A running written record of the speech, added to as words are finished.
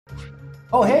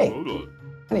Oh, hey,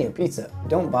 plenty of pizza.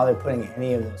 Don't bother putting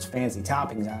any of those fancy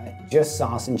toppings on it. Just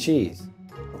sauce and cheese.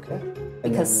 Okay.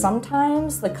 Because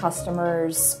sometimes the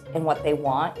customers and what they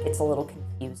want gets a little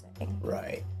confusing.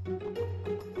 Right.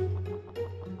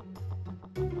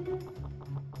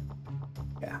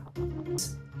 Yeah.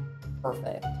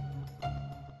 Perfect.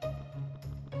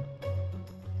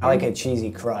 I like a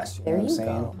cheesy crust. You know what I'm saying?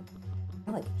 Go.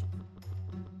 I like it.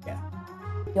 Yeah.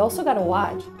 You also got to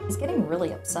watch. He's getting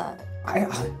really upset. I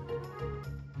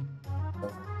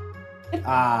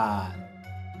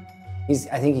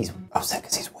think he's upset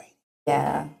because he's waiting.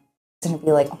 Yeah. He's gonna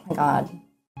be like, oh my god.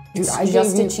 Dude, it's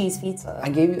just a cheese pizza. I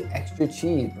gave you extra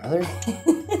cheese, brother.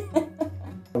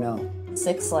 No.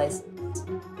 6 slices.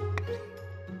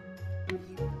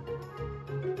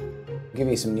 I'll give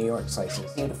you some New York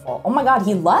slices. Beautiful. Oh my god,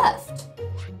 he left.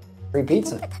 Free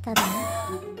pizza.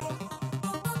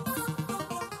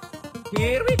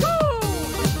 Here we go!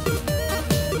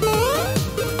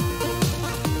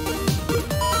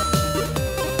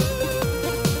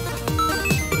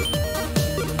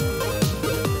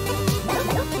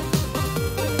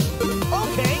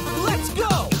 Okay, let's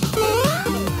go!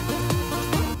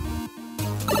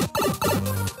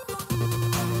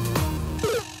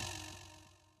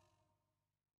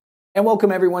 And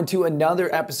welcome everyone to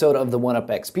another episode of the 1UP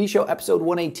XP Show, episode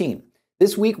 118.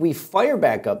 This week we fire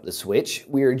back up the Switch.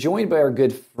 We are joined by our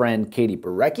good friend Katie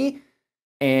Birecki,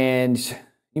 and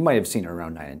you might have seen her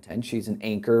around 9 and 10. She's an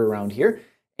anchor around here,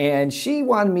 and she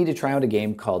wanted me to try out a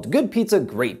game called Good Pizza,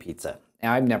 Great Pizza.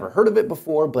 Now, I've never heard of it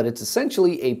before, but it's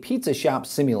essentially a pizza shop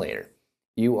simulator.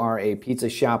 You are a pizza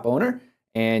shop owner,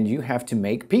 and you have to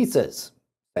make pizzas,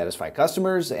 satisfy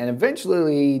customers, and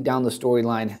eventually, down the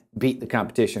storyline, beat the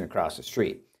competition across the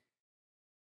street.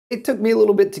 It took me a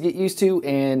little bit to get used to,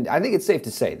 and I think it's safe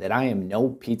to say that I am no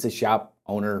pizza shop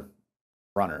owner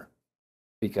runner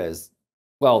because,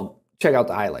 well, check out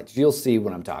the highlights. You'll see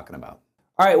what I'm talking about.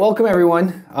 All right, welcome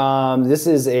everyone. This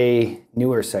is a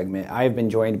newer segment. I've been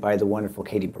joined by the wonderful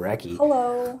Katie Birecki.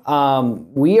 Hello.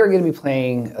 We are going to be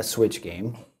playing a Switch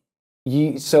game.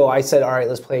 So I said, all right,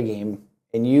 let's play a game.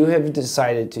 And you have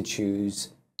decided to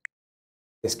choose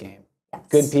this game. Yes.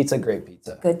 Good Pizza, Great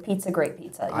Pizza. Good Pizza, Great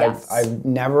Pizza, yes. I've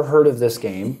never heard of this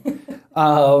game.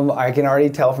 I can already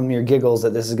tell from your giggles that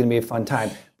this is going to be a fun time.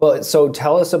 But so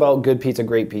tell us about Good Pizza,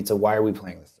 Great Pizza. Why are we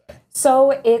playing this today?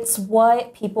 So it's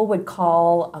what people would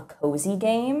call a cozy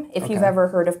game. If you've ever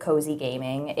heard of cozy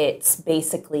gaming, it's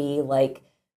basically like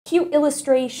cute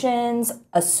illustrations,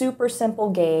 a super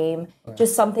simple game,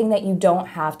 just something that you don't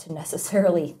have to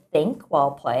necessarily think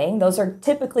while playing. Those are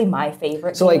typically my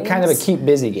favorite So games. like kind of a keep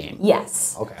busy game.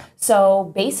 Yes. Okay.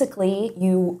 So basically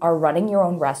you are running your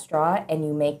own restaurant and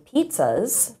you make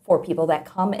pizzas for people that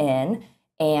come in.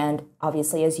 And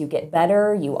obviously as you get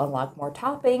better, you unlock more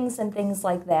toppings and things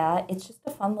like that. It's just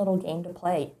a fun little game to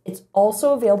play. It's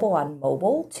also available on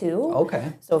mobile too.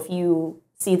 Okay. So if you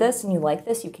see this and you like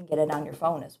this, you can get it on your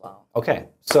phone as well. Okay,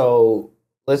 so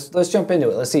let's jump into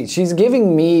it. Let's see. She's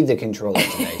giving me the controller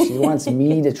today. She wants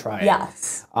me to try it.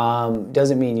 Yes.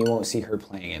 Doesn't mean you won't see her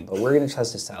playing it, but we're gonna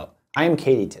test this out. I am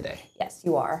Katie today. Yes,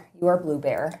 you are. You are Blue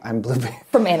Bear. I'm Blue Bear.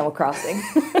 From Animal Crossing.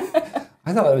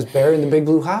 I thought it was Bear in the Big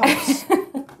Blue House.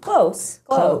 Close.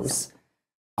 All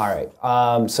right.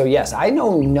 So yes, I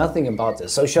know nothing about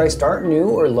this. So should I start new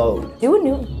or load? Do a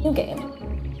new game.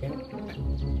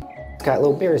 It's got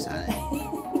little bears on it.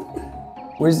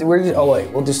 Oh wait,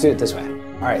 we'll just do it this way.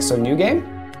 All right, so new game?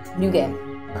 New game.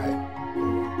 All right.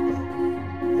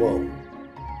 Whoa.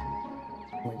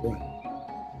 What am I doing?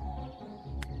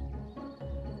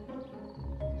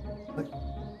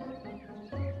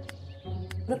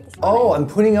 Put up the sign. Oh, I'm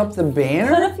putting up the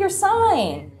banner? Put up your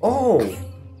sign. Oh. I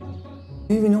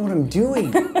don't even know what I'm doing.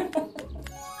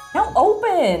 Now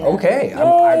open. Okay,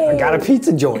 I got a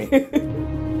pizza joint.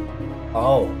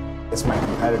 Oh, it's my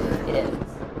competitor. It is.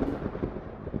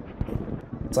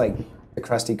 It's like the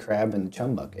Krusty Krab and the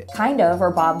Chum Bucket. Kind of,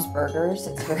 or Bob's Burgers.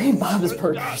 It's very Bob's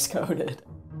Burgers coded.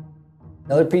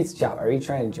 Another pizza shop. Are you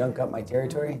trying to junk up my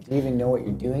territory? Do you even know what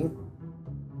you're doing?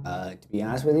 To be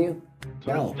honest with you,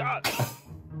 no.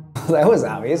 That was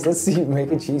obvious. Let's see you make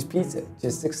a cheese pizza.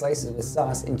 Just 6 slices with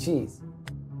sauce and cheese.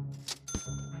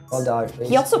 $12, please.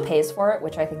 He also pays for it,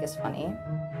 which I think is funny.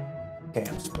 Okay,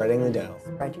 I'm spreading the dough.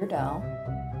 Spread your dough.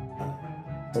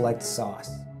 Select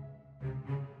sauce.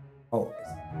 Oh,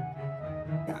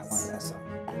 yeah, I wanted that sauce.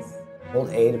 Yes. Hold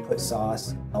A to put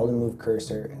sauce, L to move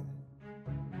cursor,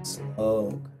 and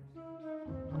slow.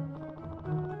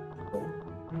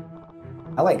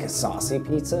 I like a saucy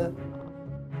pizza.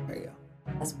 There you go.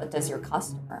 Yes, but does your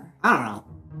customer? I don't know.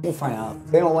 We'll find out.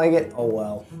 If they don't like it, oh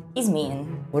well. He's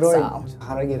mean. How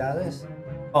do I get out of this?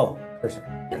 Oh, cursor.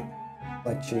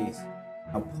 Select cheese.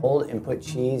 Now hold and put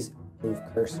cheese. Move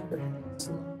cursor.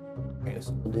 Okay,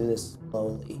 so we'll do this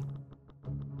slowly.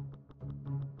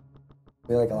 I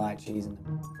feel like a lot of cheese in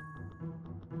there.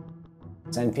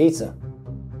 Send pizza.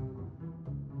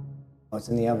 Oh, it's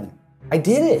in the oven. I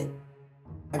did it!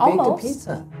 I baked a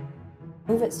pizza.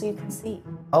 Move it so you can see.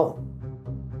 Oh.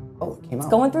 Oh, it came out.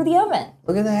 It's going through the oven.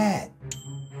 Look at that.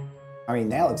 I mean,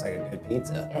 that looks like a good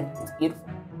pizza. It's beautiful.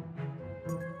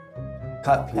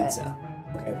 Cut pizza.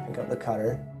 Okay, pick up the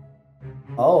cutter.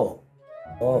 Oh.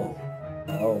 Oh.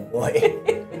 Oh, boy.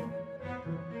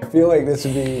 I feel like this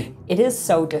would be... It is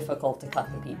so difficult to cut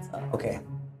the pizza. Okay.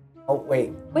 Oh,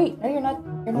 wait. Wait, no, you're not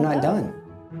I'm not done.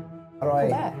 How do I...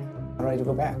 Go back. How do I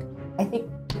go back? I think...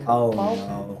 Oh,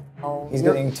 no. Oh, He's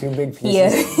getting 2 big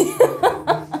pieces.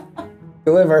 Yeah.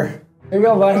 Deliver. Here you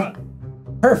go, buddy.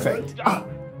 Perfect.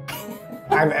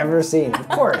 I've ever seen, of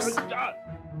course.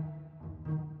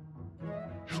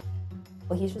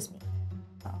 Well, he's just me.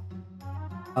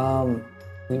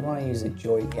 We want to use a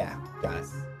joy. Yeah, got it.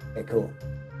 Okay, cool.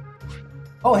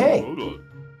 Oh, hey.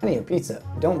 I need a pizza.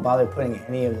 Don't bother putting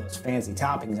any of those fancy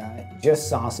toppings on it. Just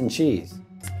sauce and cheese.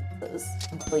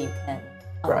 Until you can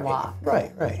unlock.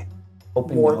 Right.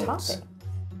 Open more notes.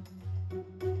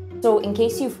 toppings. So in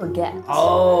case you forget.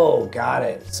 Oh, got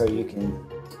it. So you can,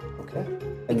 okay.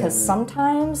 Because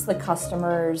sometimes the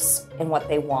customers and what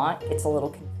they want gets a little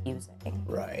confusing.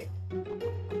 Right.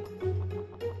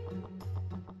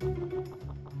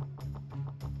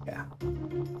 Yeah.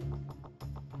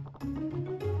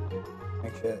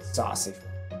 Make sure it's saucy.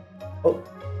 Oh.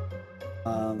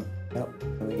 Nope.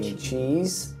 We need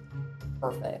cheese.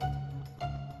 Perfect.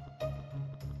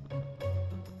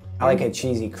 I like a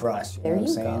cheesy crust. You know what I'm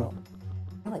saying? Go.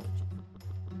 I like it.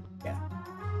 Yeah.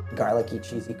 Garlicky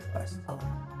cheesy crust. Oh.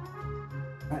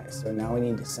 All right. So now we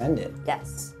need to send it.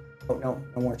 Yes. Oh no!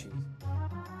 No more cheese.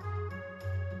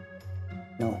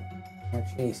 No. More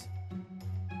cheese.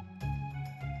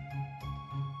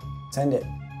 Send it.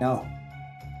 No.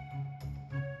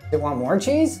 Does it want more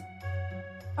cheese?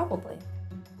 Probably.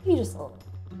 Maybe just a little.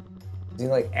 Is he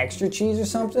like extra cheese or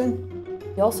something?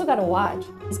 You also gotta watch.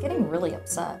 He's getting really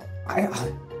upset.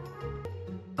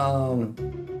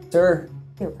 Sir.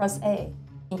 Here, press A.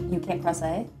 You can't press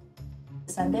A?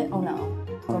 Send it? Oh no.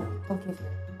 Don't give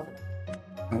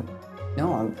your...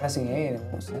 No, I'm pressing A and it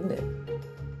won't send it.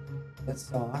 That's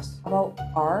sauce. How about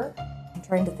R? I'm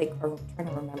trying to think, or trying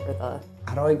to remember the...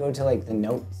 How do I go to like the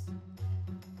notes?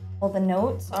 Well, the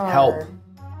notes are... Help.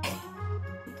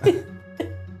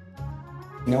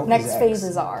 Note Next is phase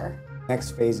X. is R.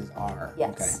 Next phase is R.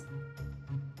 Yes.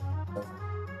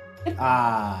 Okay.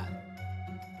 I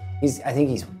think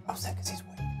he's upset because he's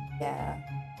white. Yeah.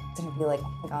 It's gonna be like,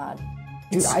 oh my god.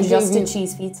 Dude, It's I just gave a you-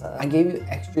 cheese pizza. I gave you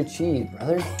extra cheese,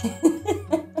 brother.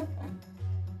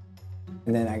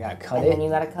 And then I got cut and it. then you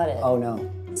gotta cut it. Oh no.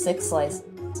 6 slices.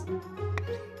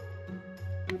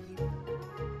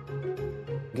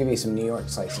 Give me some New York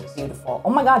slices. Beautiful. Oh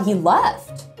my god, he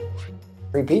left.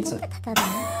 Free pizza.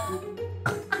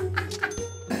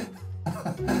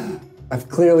 I've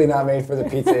clearly not made for the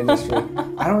pizza industry.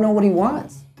 I don't know what he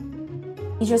wants.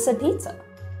 He just said pizza.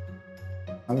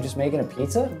 I'm just making a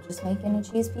pizza? I'm just making a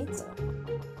cheese pizza.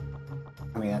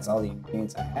 I mean, that's all the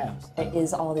ingredients I have. So. It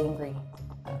is all the ingredients.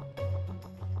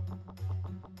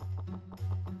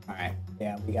 All right,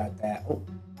 yeah, we got that. Oh,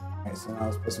 all right, so now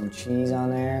let's put some cheese on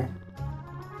there.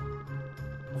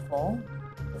 Full.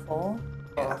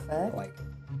 Perfect. Like,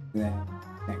 and then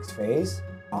next phase.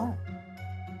 Oh.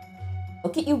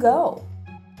 Look at you go.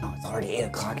 Oh, it's already 8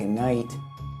 o'clock at night.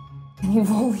 And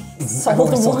you've only I've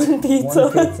sold only one pizza.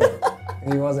 One pizza.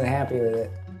 And he wasn't happy with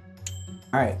it.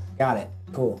 All right, got it.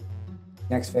 Cool.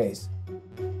 Next phase.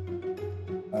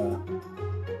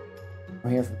 I'm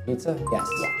here for pizza? Yes.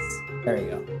 Yes. There you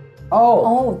go. Oh!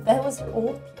 Oh, that was your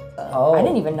old pizza. Oh. I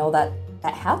didn't even know that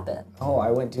happened. Oh,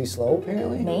 I went too slow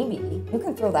apparently? Maybe. You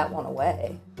can throw that one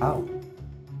away. How?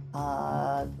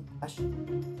 Good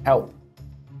question. Help.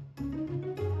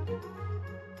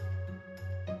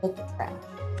 Hold the trash.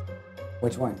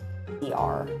 Which one? The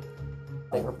R.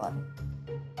 Flavor button.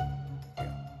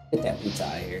 Get that pizza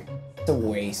out of here. It's a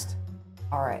waste.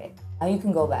 All right. Now you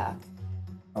can go back.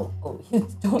 Oh.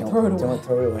 Don't throw it away. Don't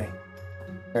throw it away.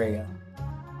 There you go.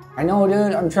 I know,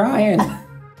 dude. I'm trying.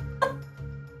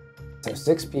 So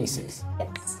 6 pieces.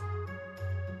 Yes.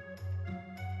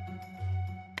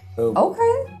 Boom.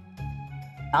 Okay.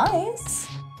 Nice.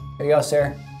 Here you go,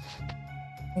 sir.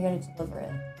 You gotta deliver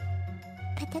it.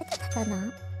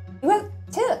 You got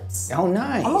tips. Oh,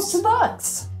 nice. Almost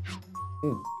 $2.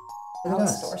 Dude, Now look the at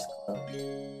us. store's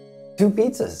closed. 2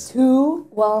 pizzas. 2?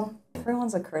 Well,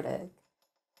 everyone's a critic.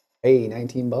 Hey,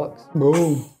 $19.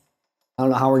 Boom. I don't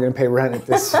know how we're going to pay rent at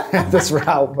this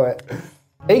route, but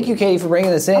thank you, Katie, for bringing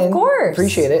this in. Of course.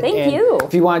 Appreciate it. Thank you.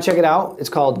 If you want to check it out, it's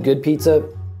called Good Pizza.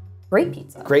 Great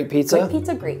pizza. Great pizza. Great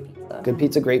pizza, great pizza. Good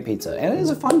pizza, great pizza. And it is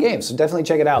a fun game, so definitely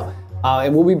check it out.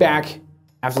 And we'll be back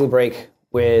after the break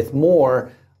with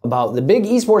more about the Big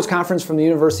Esports Conference from the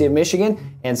University of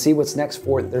Michigan and see what's next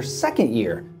for their second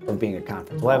year of being a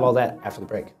conference. We'll have all that after the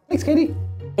break. Thanks, Katie.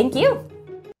 Thank you.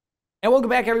 And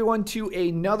welcome back, everyone, to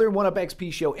another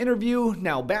 1UpXP Show interview.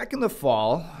 Now, back in the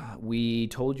fall, we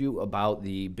told you about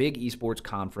the Big Esports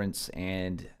Conference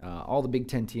and all the Big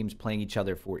Ten teams playing each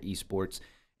other for esports.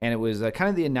 And it was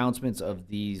kind of the announcements of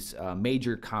these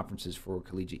major conferences for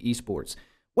collegiate esports.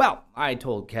 Well, I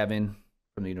told Kevin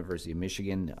from the University of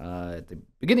Michigan at the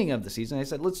beginning of the season, I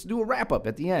said, let's do a wrap-up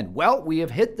at the end. Well, we have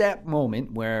hit that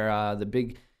moment where the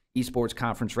Big Esports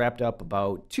Conference wrapped up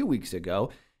about 2 weeks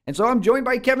ago. And so I'm joined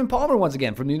by Kevin Palmer once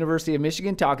again from the University of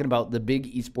Michigan talking about the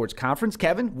Big Esports Conference.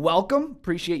 Kevin, welcome.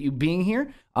 Appreciate you being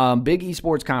here. Big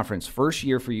Esports Conference, first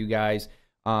year for you guys.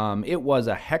 It was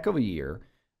a heck of a year.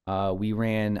 We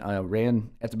ran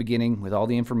at the beginning with all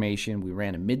the information. We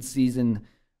ran a mid-season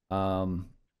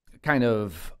kind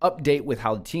of update with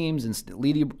how the teams and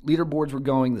leaderboards were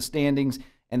going, the standings.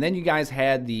 And then you guys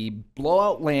had the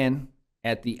blowout LAN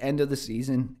at the end of the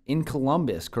season in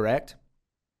Columbus, correct?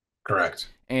 Correct.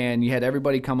 And you had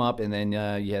everybody come up, and then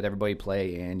you had everybody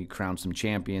play, and you crowned some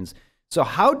champions. So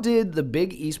how did the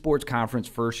Big Esports Conference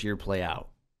first year play out?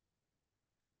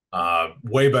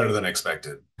 Way better than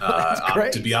expected. That's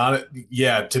great. To be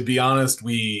honest,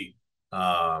 we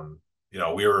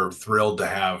we were thrilled to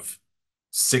have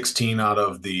 16 out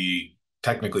of the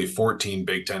technically 14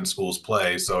 Big Ten schools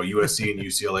play. So USC and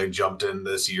UCLA jumped in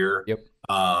this year. Yep.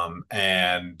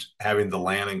 And having the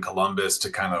LAN in Columbus to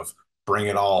kind of bring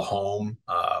it all home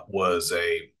was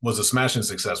a smashing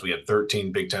success. We had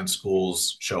 13 Big Ten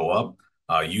schools show up.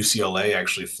 UCLA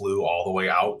actually flew all the way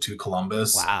out to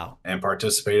Columbus. Wow. And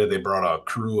participated. They brought a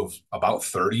crew of about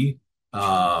 30.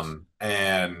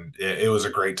 And it was a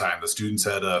great time. The students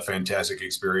had a fantastic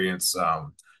experience.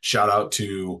 Shout out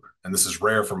to, and this is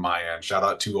rare from my end, shout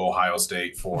out to Ohio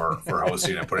State for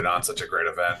hosting and putting on such a great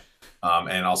event.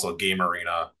 And also Game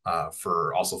Arena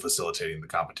for also facilitating the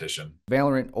competition.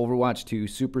 Valorant, Overwatch 2,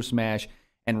 Super Smash,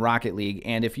 and Rocket League.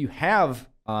 And if you have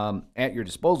at your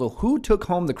disposal, who took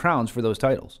home the crowns for those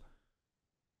titles?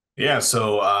 Yeah,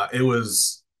 so it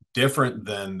was different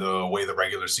than the way the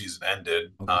regular season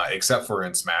ended, except for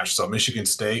in Smash. So Michigan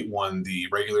State won the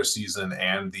regular season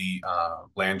and the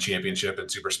LAN championship in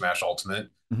Super Smash Ultimate.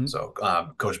 Mm-hmm. So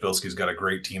Coach Bilski's got a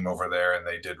great team over there, and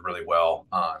they did really well,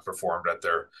 performed at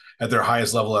their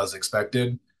highest level as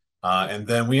expected. And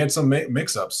then we had some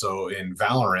mix-ups. So in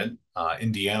Valorant,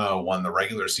 Indiana won the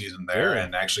regular season there,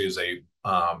 and actually is a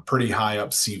pretty high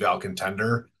up CVAL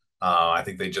contender. I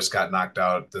think they just got knocked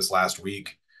out this last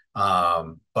week.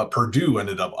 But Purdue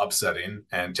ended up upsetting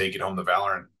and taking home the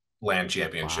Valorant LAN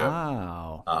championship.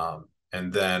 Wow.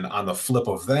 And then on the flip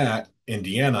of that,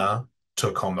 Indiana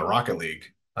took home the Rocket League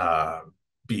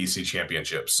BEC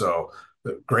championship. So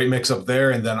great mix up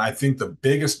there. And then I think the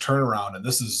biggest turnaround, and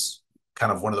this is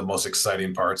kind of one of the most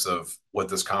exciting parts of what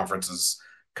this conference has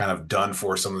kind of done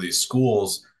for some of these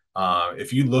schools.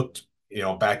 If you looked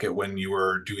back at when you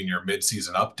were doing your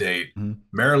midseason update, mm-hmm.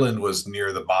 Maryland was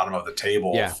near the bottom of the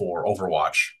table for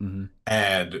Overwatch. Mm-hmm.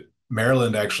 And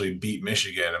Maryland actually beat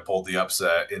Michigan and pulled the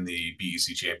upset in the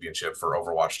BEC championship for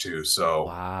Overwatch 2.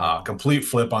 So complete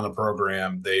flip on the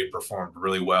program. They performed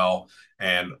really well.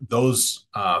 And those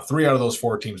 3 out of those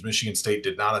 4 teams, Michigan State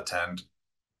did not attend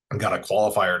and got a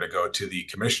qualifier to go to the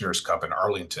Commissioner's Cup in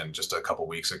Arlington just a couple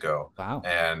weeks ago. Wow.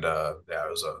 And it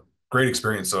was a great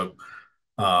experience. So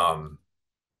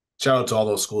shout out to all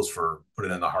those schools for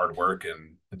putting in the hard work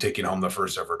and taking home the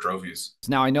first ever trophies.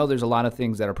 Now, I know there's a lot of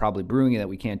things that are probably brewing that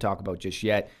we can't talk about just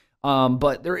yet,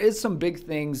 but there is some big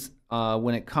things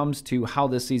when it comes to how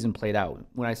this season played out.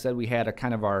 When I said we had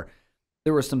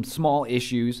there were some small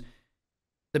issues.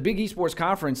 The Big Esports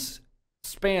Conference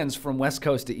spans from West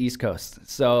Coast to East Coast.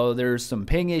 So there's some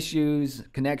ping issues,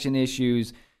 connection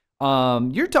issues.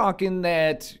 You're talking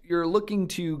that you're looking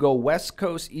to go West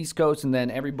Coast, East Coast, and then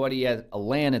everybody at a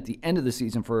LAN at the end of the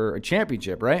season for a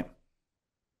championship, right?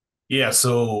 Yeah,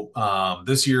 so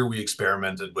this year we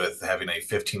experimented with having a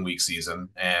 15-week season,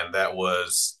 and that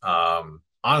was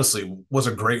honestly was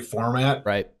a great format.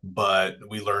 Right. But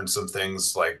we learned some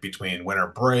things like between winter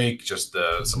break, just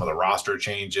some of the roster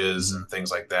changes and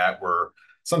things like that were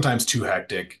sometimes too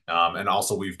hectic. And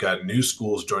also we've got new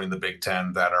schools joining the Big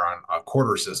Ten that are on a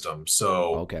quarter system.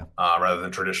 So rather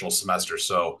than traditional semester.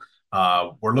 So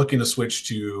we're looking to switch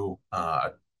to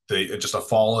just a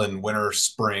fall and winter,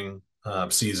 spring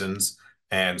seasons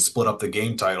and split up the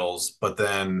game titles. But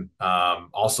then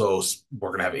also we're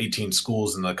going to have 18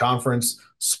 schools in the conference,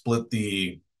 split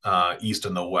the East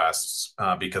and the West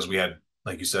because we had,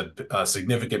 like you said,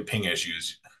 significant ping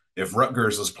issues. If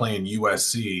Rutgers was playing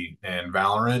USC and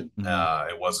Valorant,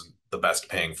 it wasn't the best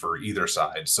ping for either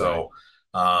side. So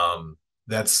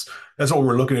that's what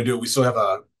we're looking to do. We still have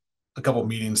a couple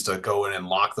meetings to go in and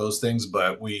lock those things,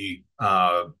 but the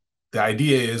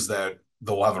idea is that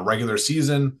they'll have a regular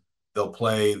season. They'll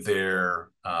play their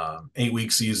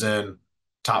 8-week season.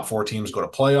 Top 4 teams go to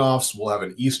playoffs. We'll have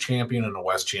an East champion and a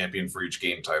West champion for each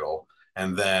game title.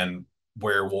 And then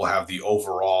where we'll have the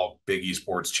overall Big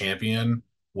Esports champion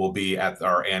will be at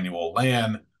our annual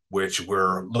LAN, which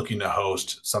we're looking to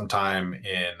host sometime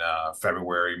in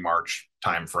February, March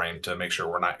timeframe to make sure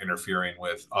we're not interfering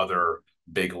with other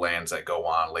big LANs that go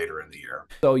on later in the year.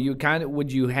 So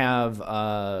would you have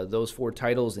those 4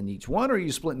 titles in each one, or are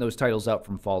you splitting those titles up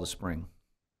from fall to spring?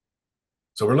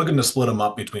 So we're looking to split them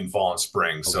up between fall and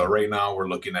spring. Okay. So right now we're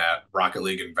looking at Rocket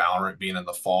League and Valorant being in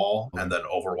the fall, and then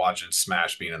Overwatch and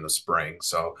Smash being in the spring.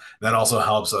 So that also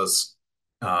helps us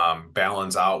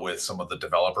balance out with some of the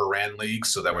developer ran leagues,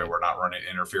 so that way we're not running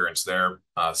interference there.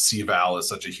 CVAL is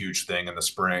such a huge thing in the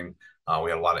spring. We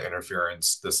had a lot of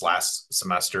interference this last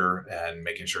semester and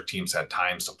making sure teams had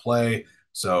times to play.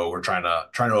 So we're trying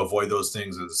to avoid those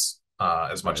things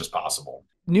as much as possible.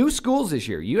 New schools this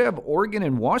year. You have Oregon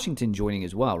and Washington joining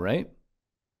as well, right?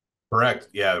 Correct.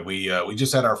 Yeah, we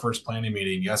just had our first planning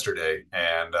meeting yesterday,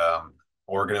 and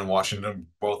Oregon and Washington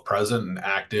both present and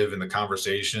active in the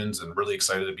conversations, and really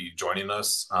excited to be joining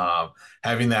us.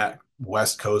 Having that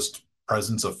West Coast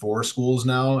presence of 4 schools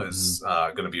now is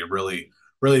going to be a really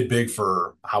big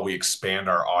for how we expand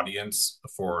our audience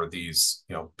for these,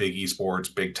 big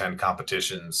esports, Big Ten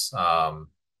competitions.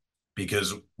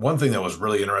 Because one thing that was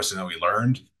really interesting that we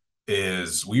learned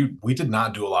is we did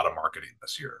not do a lot of marketing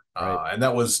this year. And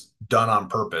that was done on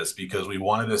purpose because we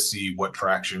wanted to see what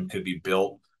traction could be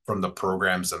built from the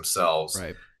programs themselves.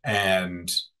 Right. And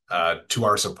to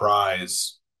our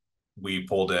surprise, we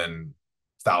pulled in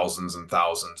thousands and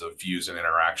thousands of views and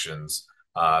interactions.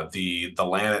 The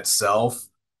LAN itself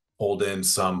pulled in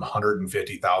some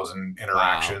 150,000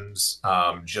 interactions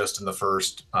just in the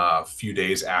first few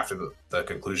days after the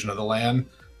conclusion of the LAN.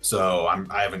 So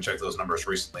I haven't checked those numbers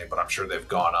recently, but I'm sure they've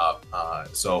gone up.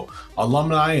 So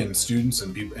alumni and students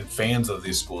and people and fans of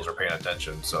these schools are paying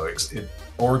attention. So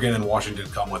Oregon and Washington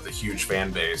come with a huge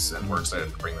fan base, and we're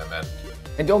excited to bring them in.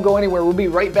 And don't go anywhere. We'll be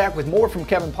right back with more from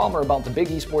Kevin Palmer about the Big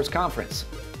Esports Conference.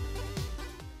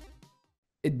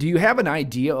 Do you have an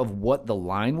idea of what the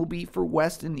line will be for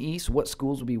West and East? What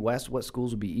schools will be West? What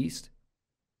schools will be East?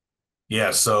 Yeah,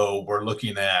 so we're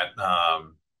looking at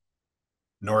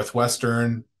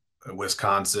Northwestern,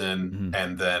 Wisconsin,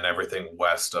 and then everything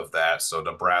west of that. So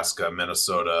Nebraska,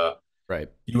 Minnesota,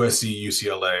 USC,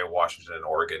 UCLA, Washington, and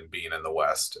Oregon being in the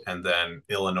west, and then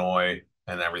Illinois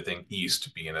and everything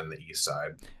east being in the east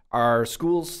side. Are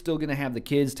schools still going to have the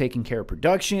kids taking care of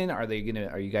production? Are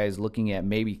you guys looking at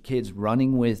maybe kids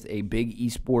running with a big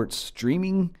esports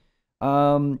streaming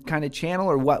kind of channel,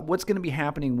 or what's going to be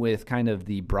happening with kind of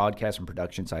the broadcast and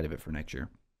production side of it for next year?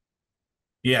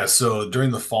 Yeah, so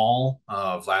during the fall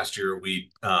of last year,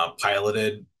 we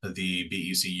piloted the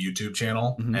BEC YouTube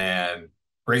channel, and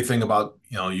great thing about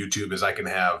YouTube is I can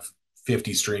have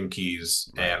 50 stream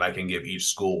keys and I can give each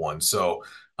school one. So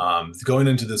going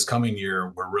into this coming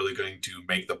year, we're really going to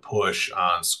make the push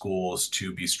on schools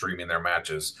to be streaming their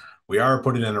matches. We are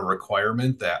putting in a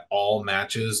requirement that all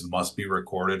matches must be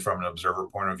recorded from an observer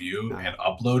point of view and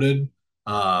uploaded,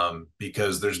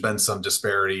 because there's been some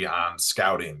disparity on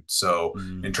scouting. So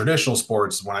in traditional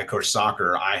sports, when I coached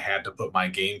soccer, I had to put my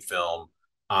game film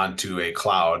onto a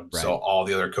cloud so all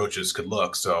the other coaches could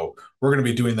look. So we're going to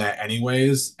be doing that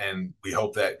anyways. And we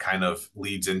hope that kind of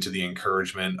leads into the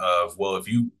encouragement of, well, if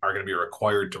you are going to be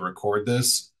required to record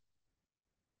this,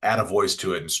 add a voice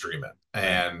to it and stream it.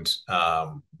 And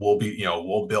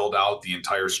we'll build out the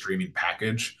entire streaming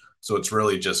package. So it's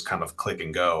really just kind of click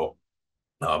and go,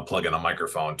 plug in a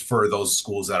microphone for those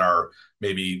schools that are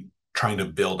maybe trying to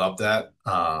build up that.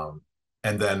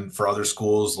 And then for other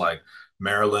schools like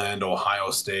Maryland,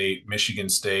 Ohio State, Michigan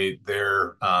State,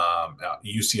 they're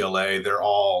UCLA, they're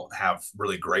all have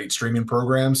really great streaming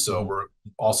programs. So we're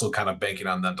also kind of banking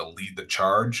on them to lead the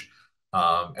charge.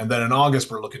 And then in August,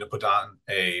 we're looking to put on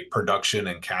a production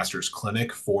and casters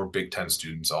clinic for Big Ten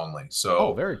students only.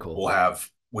 So very cool.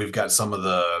 We've got some of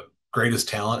the greatest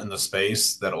talent in the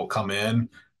space that will come in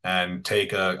and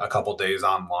take a couple days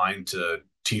online to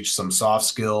teach some soft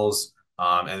skills,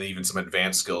 and even some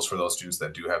advanced skills for those students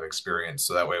that do have experience.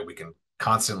 So that way we can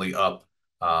constantly up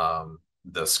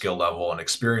the skill level and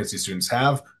experience these students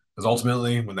have, because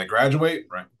ultimately when they graduate,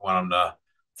 right, we want them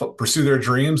to pursue their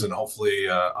dreams and hopefully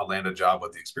land a job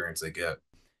with the experience they get.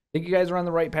 I think you guys are on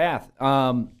the right path.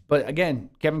 But again,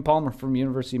 Kevin Palmer from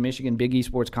University of Michigan, Big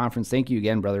Esports Conference, thank you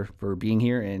again, brother, for being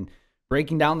here and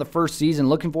breaking down the first season.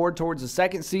 Looking forward towards the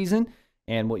second season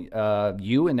and what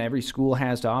you and every school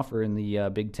has to offer in the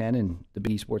Big Ten and the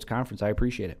Big Esports Conference. I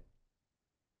appreciate it.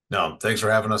 No, thanks for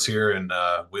having us here, and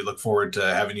we look forward to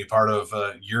having you part of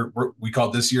we call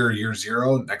this year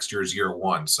 0, next year is year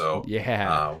 1. So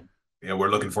yeah.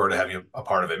 We're looking forward to having you a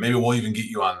part of it. Maybe we'll even get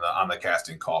you on the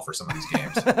casting call for some of these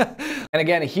games. And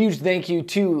again, a huge thank you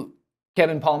to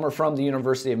Kevin Palmer from the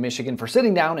University of Michigan for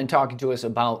sitting down and talking to us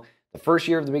about the first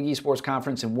year of the Big Esports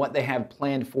Conference and what they have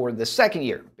planned for the second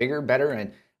year. Bigger, better,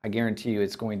 and I guarantee you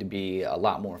it's going to be a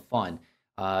lot more fun.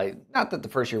 Not that the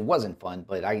first year wasn't fun,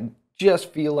 but I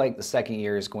just feel like the second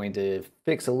year is going to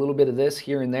fix a little bit of this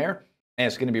here and there, and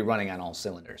it's going to be running on all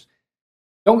cylinders.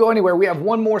 Don't go anywhere. We have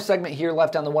one more segment here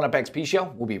left on the 1UpXP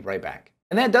Show. We'll be right back.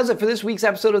 And that does it for this week's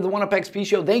episode of the 1UpXP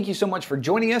Show. Thank you so much for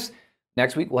joining us.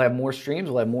 Next week, we'll have more streams,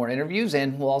 we'll have more interviews,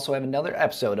 and we'll also have another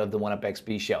episode of the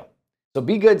 1UpXP Show. So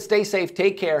be good, stay safe,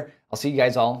 take care. I'll see you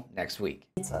guys all next week.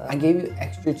 I gave you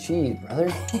extra cheese,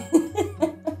 brother.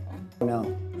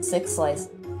 No. 6 slices.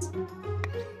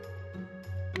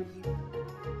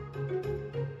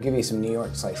 Give me some New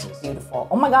York slices. Beautiful.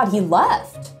 Oh my God, he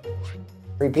left.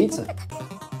 Free pizza.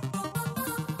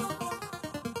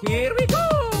 Here we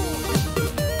go!